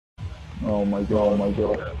Oh my god, oh my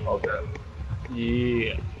god. Okay.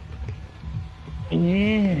 Yeah.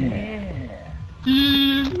 Yeah.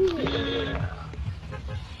 Yeah.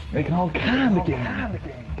 Make it all calm again.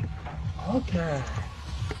 Okay.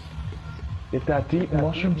 Get that deep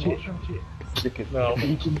mushroom chip. Stick it No.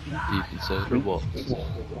 deep inside. Deep inside or what?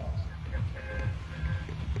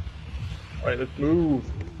 Alright, let's move.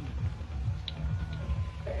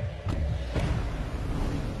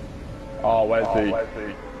 Oh, Wesley.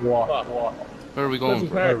 What? Where are we going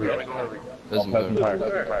Pleasant for? Park, Pleasant Pleasant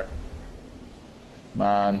Park. Park.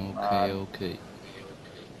 Man. Okay.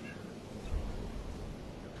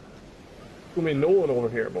 I mean, no one over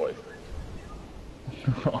here, boy.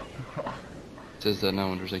 It says that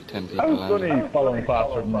now and there's like 10 people How's landing. Sonny following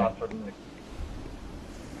faster than me?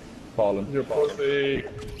 Falling. Your pussy.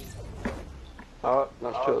 Oh,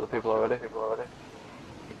 that's two other people already.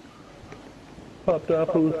 Pop that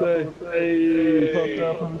pussy. Hey,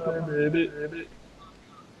 pop that pussy, baby.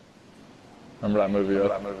 Remember that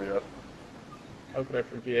movie, yes? How could I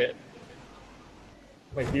forget?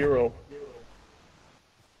 My hero.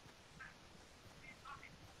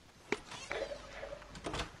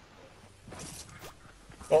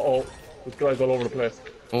 Uh-oh. This guy's all over the place.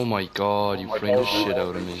 Oh my god, you framed the shit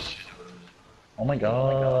out of me. Oh my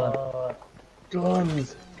god.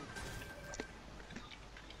 Guns!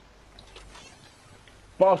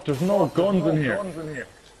 Boss, there's no guns in here.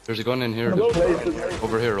 There's a gun in here. No places.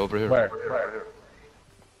 Over here. Where?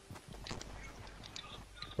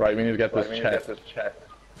 Right, we need to get this chest.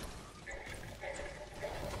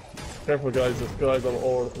 Careful, guys. This guy's all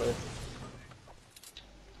over the place.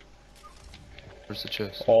 Where's the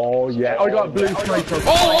chest? Oh yeah, I got blue sniper.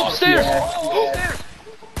 Oh, upstairs!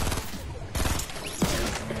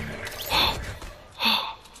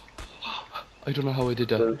 I don't know how I did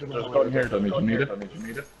that. There's a gun here, Dummy. Do you need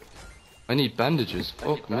it? I need bandages.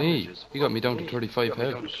 Fuck me. You got me down to 35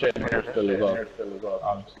 health. Shit in here still as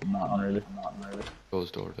well. Not really.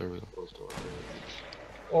 Closed door. There we go.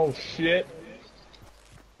 Oh shit!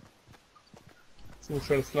 Someone's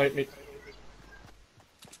trying to snipe me.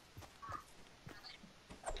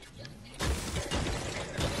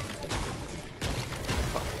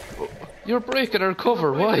 You're breaking our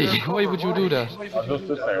cover. Why? Why would you do that? Just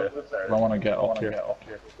this area. I want to get up here.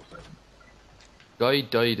 Guy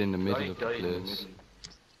died in the middle of the place.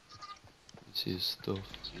 You see his stuff.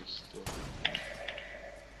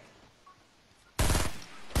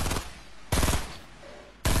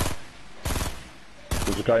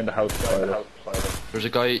 There's a guy in the house. There's a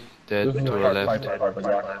guy dead to our left.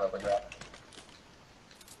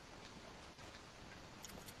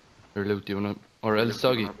 Here, Luke, do you wanna... Or El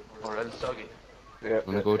Soggy. Yeah.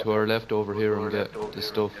 Wanna go to our left over here and get the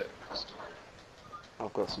stuff?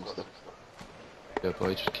 I've got some stuff. Yeah,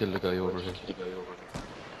 boy, just kill the guy over here.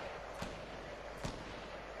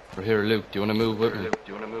 Or here, Luke, do you wanna move with me?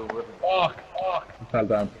 Fuck! Fell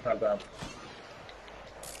down.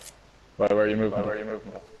 Where are you moving?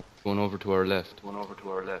 Going over to our left.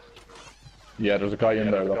 Yeah, there's a guy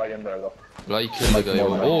in there though. Will I kill the guy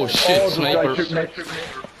over? Oh shit, sniper!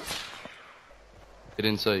 Get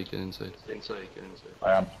inside.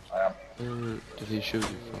 I am. Where did he shoot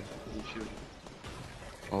you from?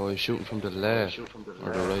 Oh, he's shooting from the left. Or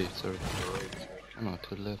the right, sorry. Oh no,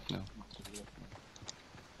 to the left now.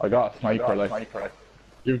 I got a sniper, like.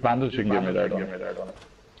 You have bandage you can give me there, don't you?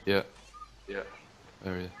 Yeah.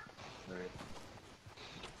 Where are you?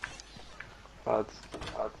 Pads.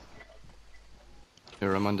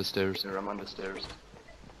 Here, I'm on the stairs.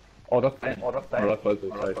 Oh, that's fine. That's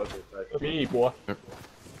Wesley's side. Me, boy. Here.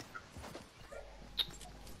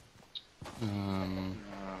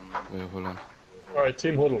 Wait, hold on. Alright,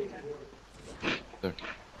 team huddle. There.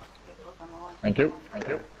 Thank you.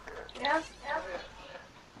 Yeah.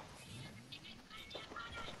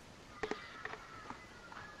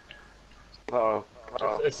 Uh-oh.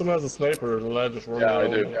 If someone has a sniper, the lad just run Yeah, I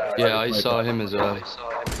around. do. Yeah, I saw him as well.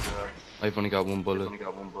 I've only got one bullet.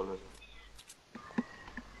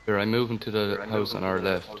 Here, I'm moving to the house on our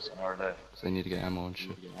left. Cause I need to get ammo and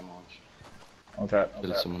shit. Okay.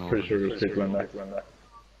 Kill someone over. Pretty sure there's people in there.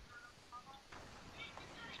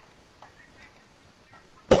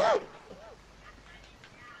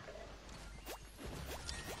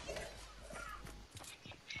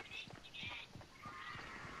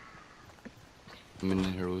 I'm in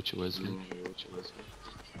here with you, Wesley.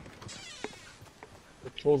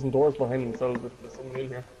 They're closing doors behind themselves if there's someone in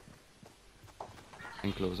here.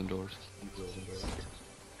 And closing doors.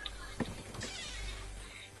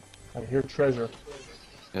 I hear treasure.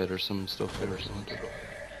 Yeah, there's some stuff here or something.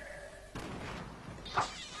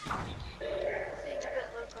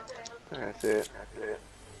 I see it.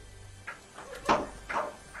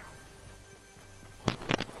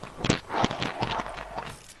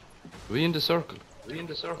 Are we in the circle?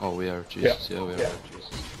 Oh, we are. Jesus, yeah, we are.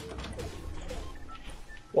 Jesus.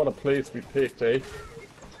 What a place we picked, eh?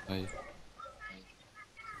 Aye.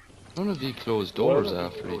 None of you close doors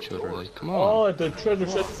after each other, like, come on. Oh, the treasure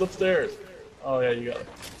chest is upstairs. Oh yeah, you got it.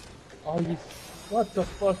 Oh, you... What the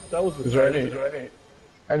fuck? That was... Is there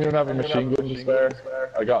anyone have a machine gun to spare?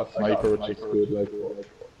 I got a sniper, which is good, like.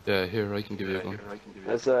 Yeah, here, I can give you a gun.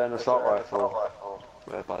 There's an assault rifle.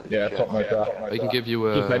 Yeah, something like that. I can give you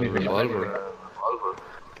a Just anything. revolver.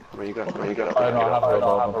 Where you got? I don't have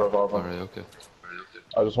a revolver. Alright, okay.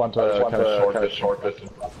 I just want to kind of short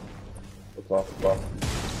distance. That's all.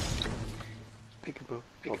 Peekaboo.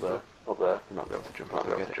 Up there. I'm not going to jump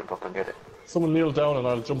up and get it. Someone kneel down and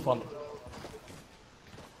I'll jump on them.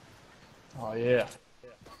 Oh yeah.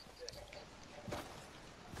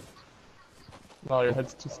 No, your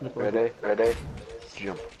head's too slippery. Ready?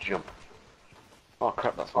 Jump. Oh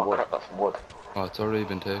crap, that's some wood. Oh, it's already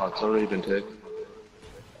been taken.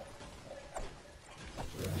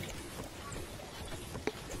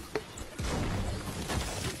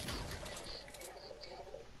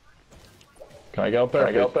 Can I get up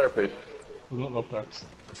there, please? There's nothing up there.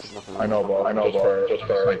 I know, but just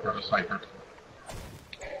for a sniper.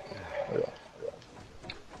 Yeah.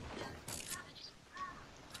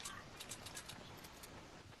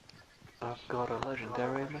 I've got a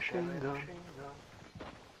legendary machine gun.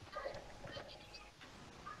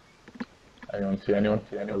 Anyone see anyone?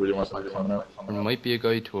 I really want to snipe someone out. There might be a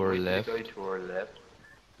guy to our left.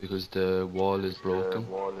 Because the wall is broken.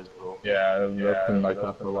 Yeah, that's been like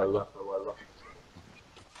that for a while.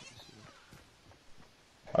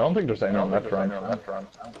 I don't think there's anyone left around.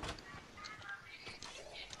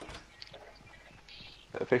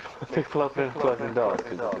 People have been closing doors.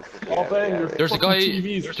 Oh, bang, There's a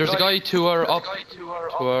guy to our up, to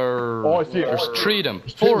our... Oh, I see. There's three of them.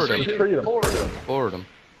 Four of them. Four of them.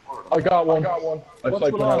 I got one. I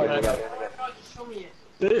sniped one out.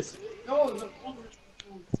 This.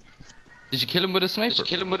 Did you kill him with a sniper?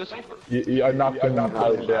 Yeah, I knocked him out,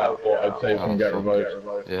 yeah, but I'd say he can get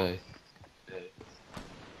revived. Yeah.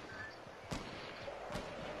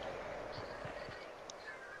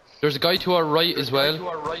 There's a guy to our right as well.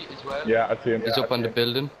 Yeah, I see him. He's up on the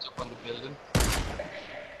building.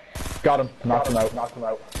 Got him. Knocked him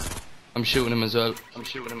out. I'm shooting him as well.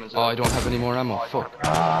 Oh, I don't have any more ammo. Fuck.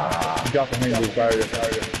 He got behind his barrier.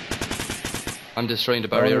 I'm destroying the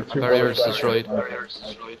barrier. Barrier is destroyed.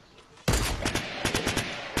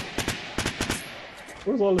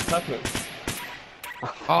 Where's all this happening? Oh,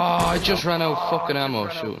 I just ran out of fucking ammo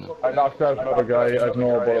shooting him. I knocked out another guy. I've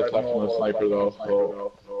no bullets left on the sniper though,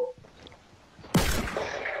 so...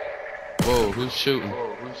 Whoa, who's shooting?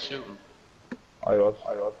 I was.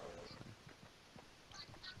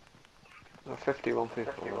 51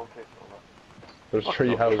 people. There's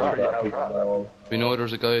three houses that people know. We know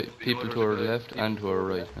there's a guy, people to our left and to our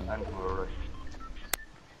right.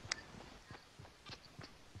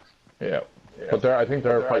 Yeah. But I think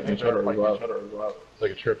they're fighting each other as well. It's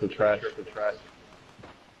like a triple threat.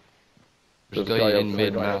 There's a guy in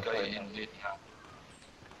mid-map.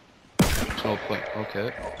 There's no point.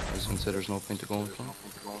 Okay. I was gonna say there's no point to going from.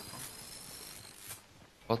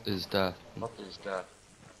 What is that?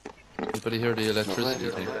 Anybody hear the electricity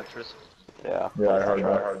thing? Yeah. Yeah, I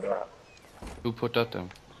heard that. Who put that down?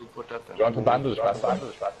 Do you want to bandage back?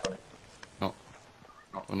 No.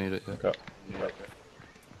 We need it, yeah. Okay.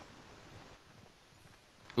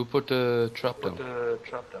 Who put the trap down?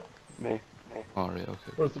 Me. Oh, right,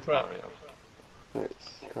 okay. Where's the trap?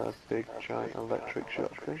 It's a big giant electric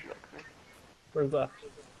shotgun. Where's that?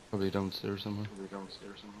 Probably downstairs somewhere.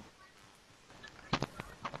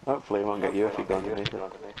 Hopefully it won't get you if you go underneath it.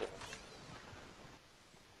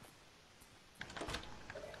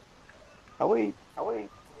 How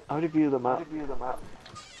do you view the map?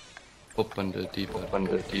 Up on the D-pad.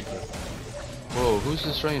 Whoa, who's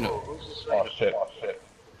destroying it? Oh shit.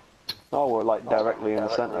 Oh, we're like directly in the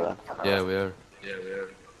centre then. Yeah, we are.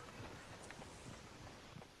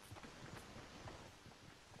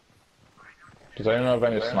 Does anyone have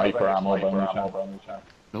any sniper ammo by any chance?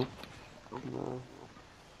 Nope.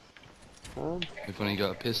 No. We've only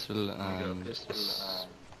got a pistol and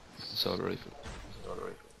assault rifle.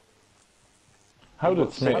 How did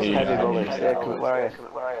Smitty... Heavy bullets. Yeah, where are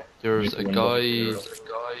you? There's a guy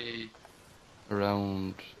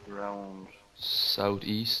around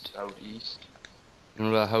southeast. You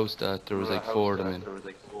know that house that there was like 4 of them in?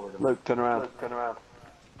 Luke, turn around.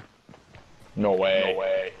 No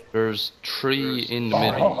way. There's 3 in the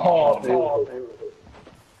middle. Oh, dude.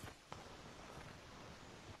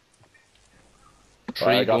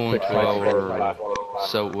 3 going to our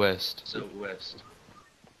southwest.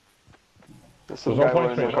 There's no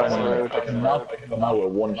point in trying to. I can knock them out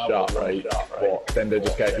with one shot, right? But then they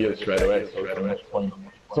just get healed straight away, so there's no point.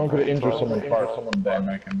 Someone could have injured someone first, then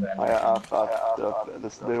I can. They're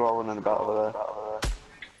all running about over there.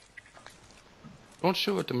 Don't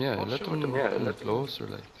shoot at them, yeah. Let them come closer,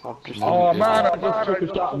 like. Oh man, I just took a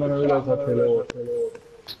shot and then I realized I fell low.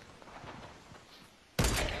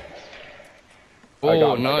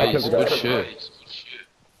 Oh, nice, good shit.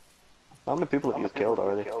 How many people have you killed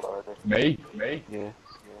already? Me? Yeah.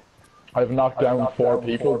 I've knocked down 4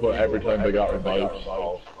 people, but every time they got revived.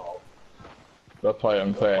 That's why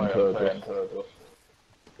I'm saying to just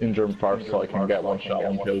injure them first so I can get one shot,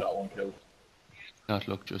 one kill. Not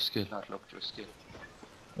luck, just skill.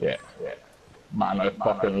 Yeah. Man, I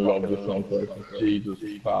fucking love this one. Jesus,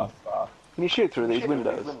 fast. Can you shoot through these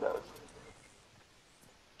windows?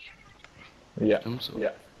 Yeah.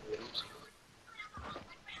 Yeah.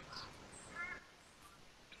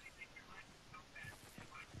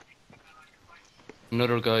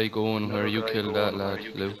 Another guy going where you killed that lad,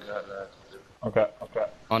 Luke. Okay.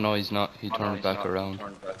 Oh no, he's not. He turned back around.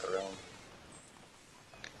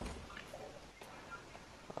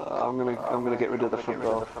 I'm gonna get rid of the front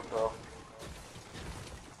door.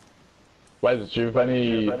 Wes, do you have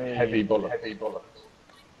any heavy bullets?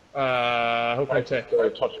 How can I check?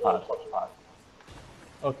 Touchpad.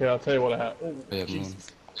 Okay, I'll tell you what I have. Oh, I have none.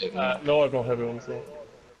 Jesus. No, I don't have one, so.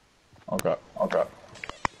 Okay.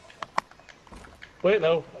 Wait,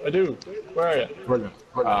 no, I do. Where are you? Brilliant.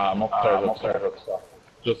 I'm upstairs.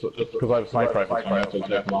 Just because I have sniper rifles, so I have to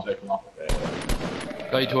take them off.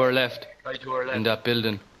 Guy to our left. In that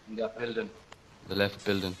building. The left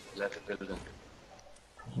building.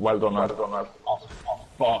 Well done, man. Oh,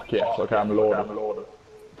 fuck yes. Okay, I'm loaded.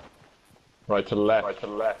 Right to the left.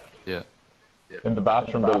 Yeah. In the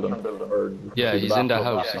bathroom building. Yeah, he's in the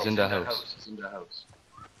house. He's in the house.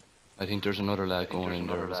 I think there's another lad going in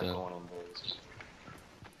there as well.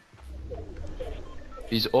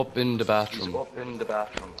 He's up in the bathroom.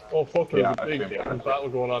 Oh fuck, there's Yeah, a big battle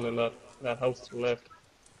going on in that house to the left.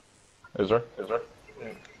 Is there? Yeah.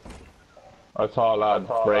 I saw a lad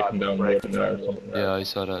breaking down there or something. Yeah, I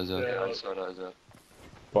saw that as well.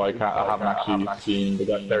 But I haven't actually seen the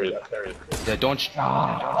guy there yet. Yeah, don't.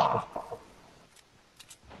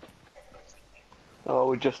 Oh,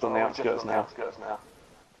 we're just on the outskirts now.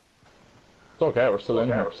 It's okay, we're still in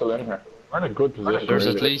here. We're in a good position. There's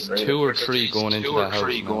at least 2 or 3 going into that house.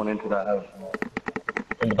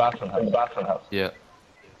 In the bathroom house. Yeah.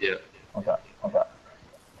 Okay.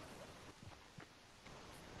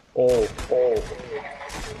 Oh.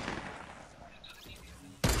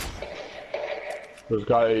 There's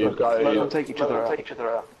guys. Let them take each other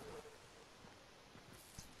out.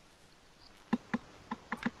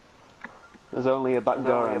 There's only a back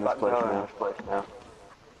door in this place now.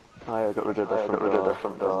 I got rid of the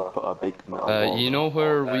front door. Put a big metal You know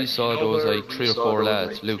where we saw those like 3 or 4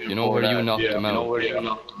 lads, Luke? You know where you knocked them out?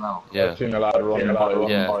 Yeah. I've seen a lad running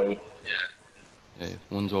by. Yeah,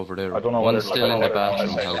 one's over there. I don't know One's still in the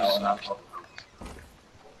bathroom house.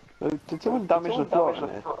 Did someone damage the floor in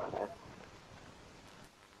here?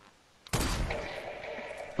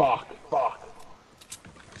 Fuck.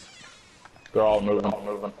 They're all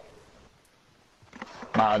moving.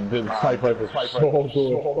 Man, this sniper rifle is so good.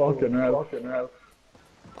 Fucking hell.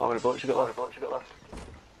 How many bullets you got left?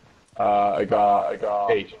 I got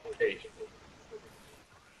 8.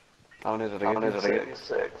 How many is it again?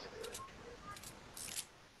 6.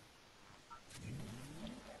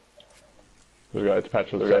 We got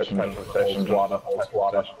petrol station, water.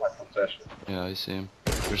 Yeah, I see him.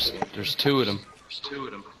 There's 2 of them.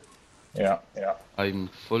 Yeah. I'm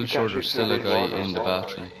full sure there's still a guy in the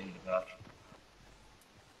bathroom.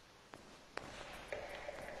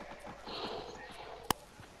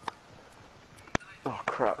 Oh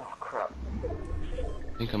crap. I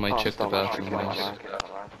think I might check the bathroom once.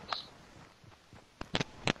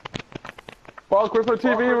 Fuck, where's my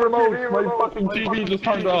TV remote? My fucking TV just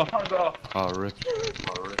turned off. Oh, rip.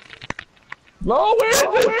 No, where is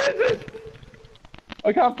it?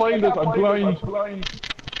 I can't find it, I'm blind.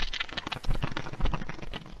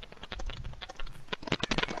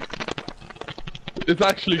 It's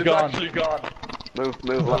actually gone.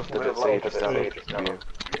 Move left a bit so you just have a view.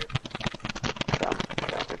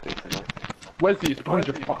 Wesley, it's behind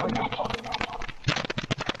your fucking laptop.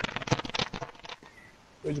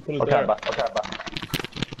 Where'd you put it Okay, there? I'm back.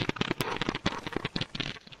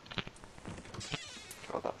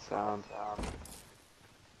 Oh, that sound.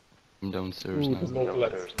 I'm downstairs Ooh, there's now.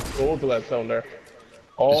 loads of lads down there.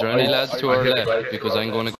 Oh, Is there any lads to our left? Because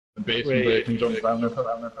I'm going to... The basement breaking jump down there.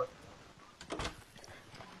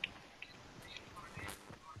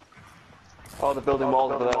 Oh, they're building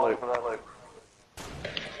walls over there, Luke.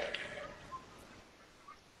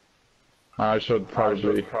 I should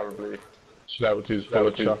probably should have these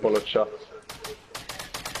bullet shots.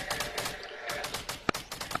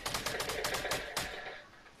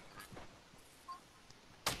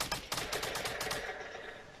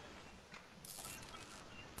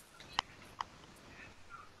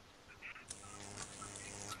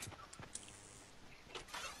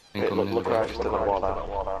 Look around, just to the wall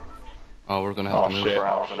out. Oh, we're gonna have to move. Shit.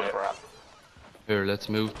 Here, let's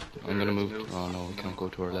move. I'm gonna move. Oh no, we can't go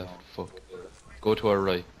to our left. Fuck. Go to our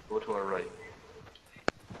right.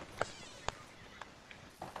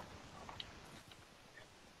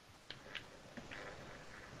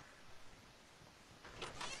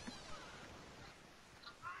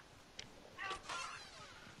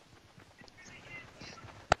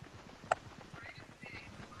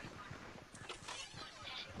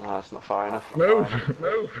 No, that's not far enough. Move.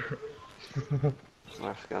 I'm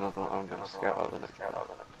gonna scout out the next one.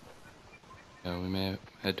 Yeah, we may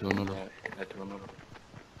head to another.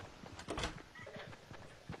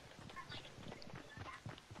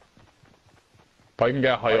 If I can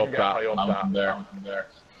get high up that mountain there,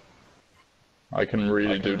 I can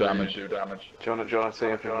really do damage. Do you wanna see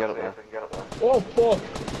if you can get up there? Oh fuck!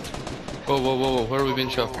 Whoa, where are we being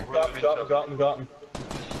shot from? Got him.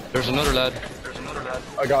 There's another lad.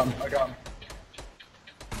 I got him.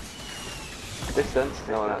 Distance?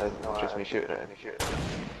 No, it's just me shooting at him.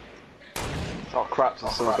 Oh crap,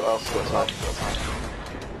 someone's got else got sniper.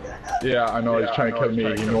 Yeah, I know, he's trying to kill me,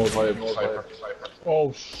 he knows I have a sniper.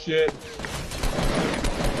 Oh shit!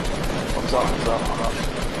 What's up?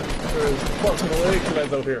 There's fucking lake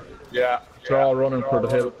lads out here. Yeah, they're all running for the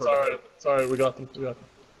hill. Sorry, we got them.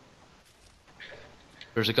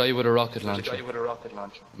 There's a guy with a rocket launcher.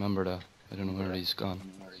 Remember that. I don't know where he's gone.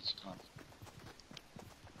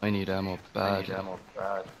 I need ammo bad.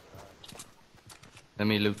 Let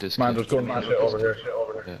me loot this Man, guy. there's gun shit over here.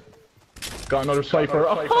 Yeah. Got another sniper.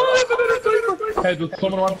 Oh, another sniper! Hey, does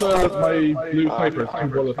someone want my blue sniper? It's 2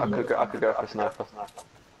 bullets. I could go for sniper.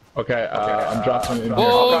 Okay, I'm dropping in.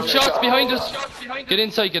 Whoa, shots behind us! Get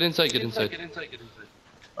inside.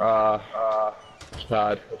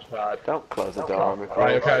 Bad. Don't close the door.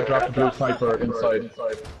 Right, okay, I dropped the blue sniper inside.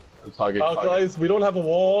 Oh guys, we don't have a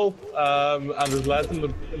wall, and there's lads in the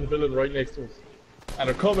building right next to us. And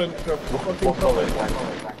they're coming, they're fucking coming.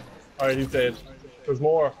 Alright, he's dead. There's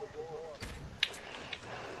more.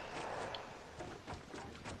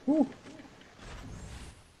 Whew.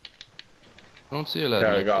 I don't see a lad.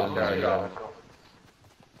 There we go. I'm gonna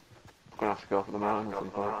have to go for the mountain at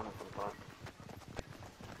some point.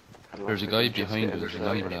 There's a guy behind us,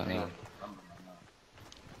 remember that now.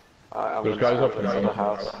 There's guys up in the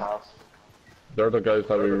house. They're the guys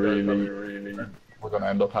that we we're gonna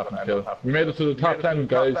end up having to kill. We made it to the top 10,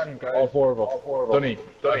 guys. All 4 of us.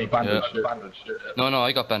 Dunny, bandage. No,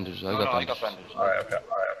 I got bandages. Alright, okay.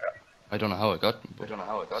 I don't know how I got them, but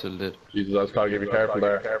still did. Jesus, I just gotta be careful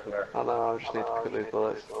there. I know, I just need to put these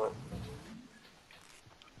bullets.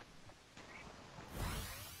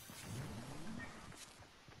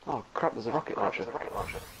 Oh crap, there's a rocket launcher.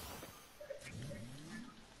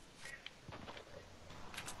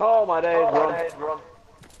 Oh my days, run!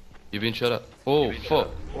 You been shot at? Oh, fuck.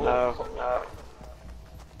 No.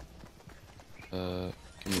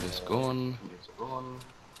 Give me this gun.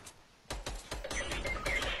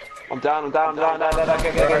 I'm down. Got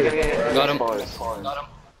him.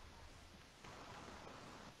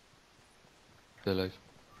 Still alive.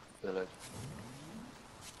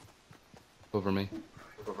 Cover me.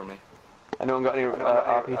 Anyone got any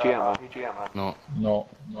RPG ammo?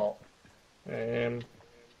 No.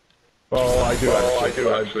 Oh, I do.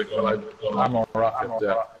 I'm on rockets,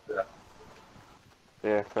 yeah.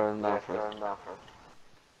 Yeah, fair enough.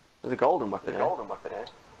 There's a golden weapon here.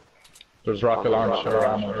 There's rocket launcher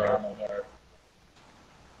ammo there.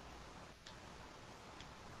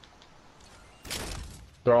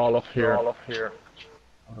 They're all up here. What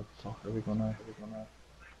the fuck are we gonna?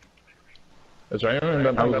 Is there anyone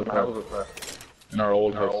in that house? In our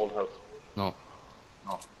old house? No.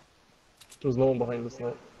 There's no one behind us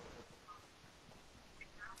now.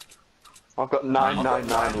 I've got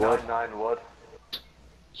 999 wood.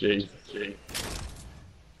 Jeez.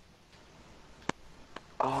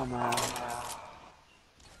 Oh man.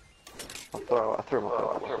 I threw him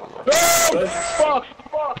up.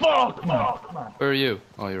 Fuck, man. Where are you?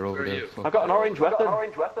 Oh, you're over there. Fuck. I've got an orange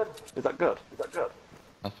weapon. Is that good?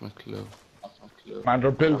 That's my clue. Man,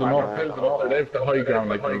 they're building up. They have the high ground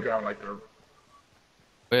like they're...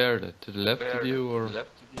 Where are they? To the left of you or?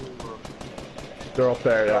 They're up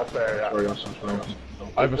there, yeah. Sorry,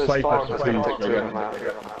 I have a sight that's There's please. five,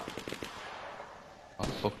 Oh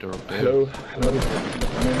fuck, they're up there. Hello. I'm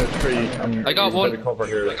in a tree. I got one. Cover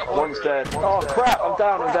here. One's dead. Oh crap, I'm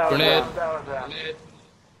down. Grenade. Down.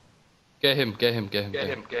 Get him.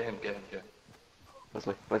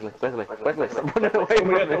 Wesley, stop running away from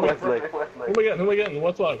me, Wesley. Who am I getting?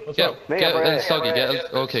 What's wrong? Get Soggy,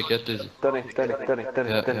 okay, get Dizzy. Dunny.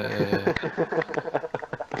 Yeah.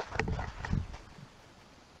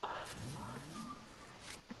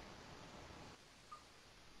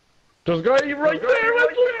 There's a guy right there,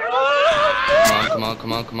 Come on.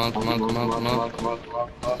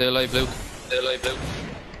 Stay alive, Luke.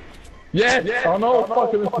 Yeah! Oh no,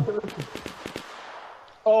 fucking.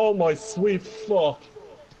 Oh my sweet fuck.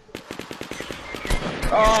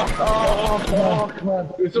 Fuck, man.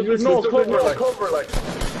 There's no cover, like.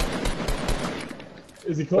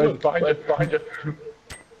 Is he coming? Behind you.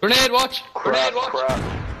 Grenade, watch! Crap.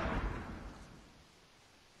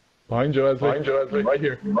 Behind you, Wesley. Right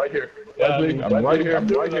here. Yeah, Wesley, I'm right here. I'm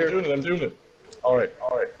doing it. Alright.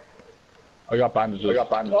 I got bandages.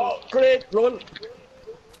 Oh, great, run!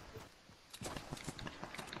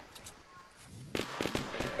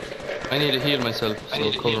 I need to heal myself, so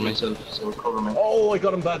cover me. Oh, I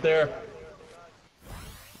got him bad there.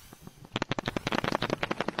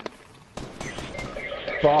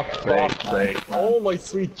 Fuck's sake. Oh my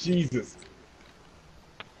sweet Jesus.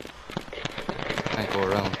 Can't go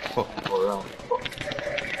around. Fuck.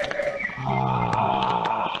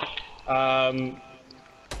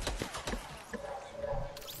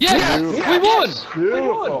 Yes! We won!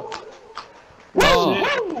 Beautiful.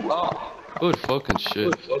 Oh. Good fucking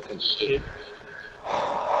shit.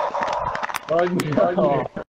 Oh.